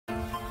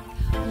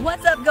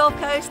What's up, Gulf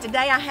Coast?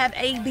 Today I have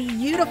a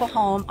beautiful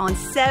home on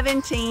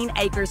 17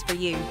 acres for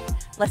you.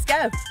 Let's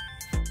go.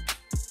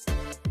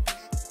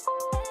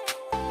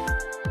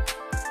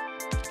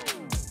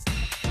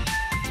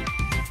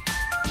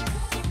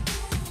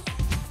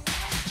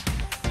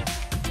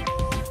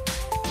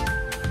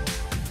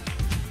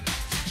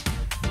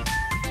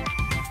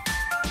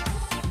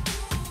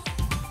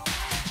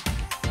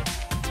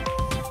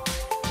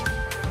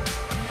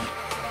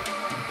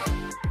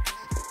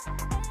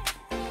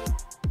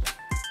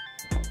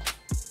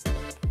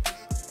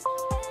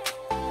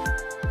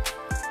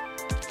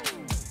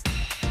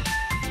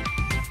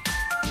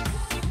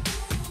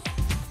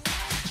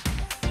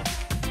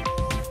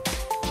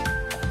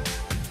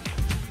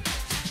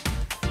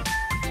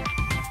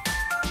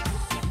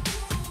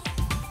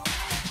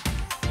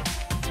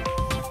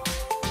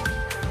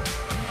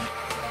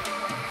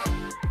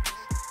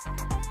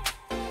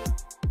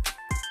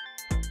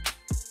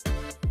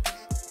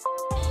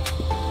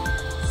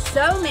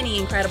 So many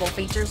incredible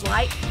features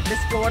like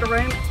this Florida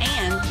room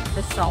and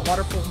this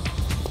saltwater pool.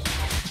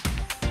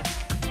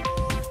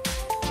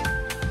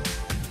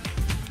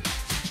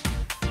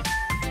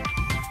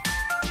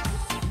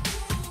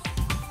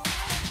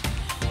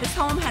 This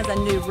home has a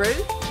new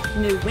roof,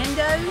 new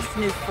windows,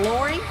 new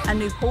flooring, a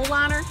new pool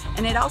liner,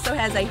 and it also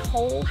has a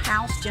whole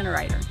house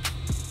generator.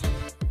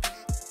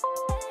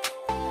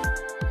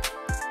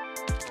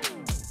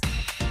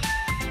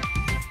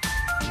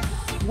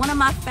 One of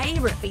my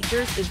favorite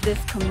features is this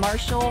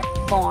commercial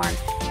barn.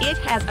 It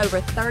has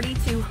over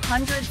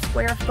 3,200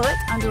 square foot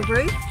under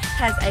roof,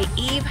 has a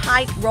eave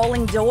height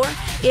rolling door,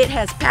 it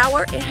has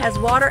power, it has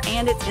water,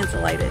 and it's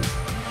insulated.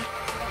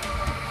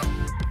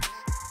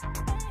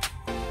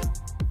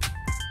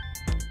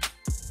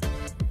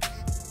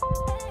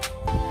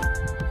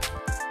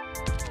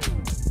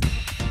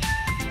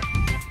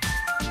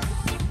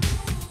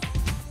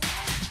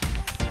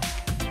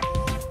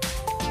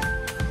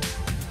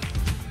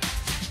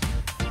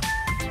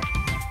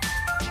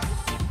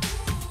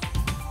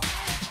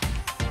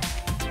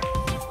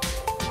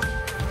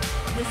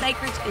 This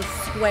acreage is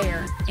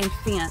square and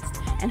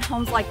fenced, and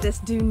homes like this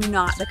do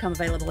not become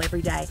available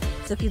every day.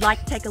 So if you'd like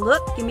to take a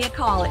look, give me a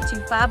call at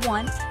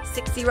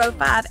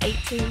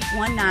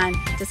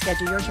 251-605-8219 to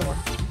schedule your tour.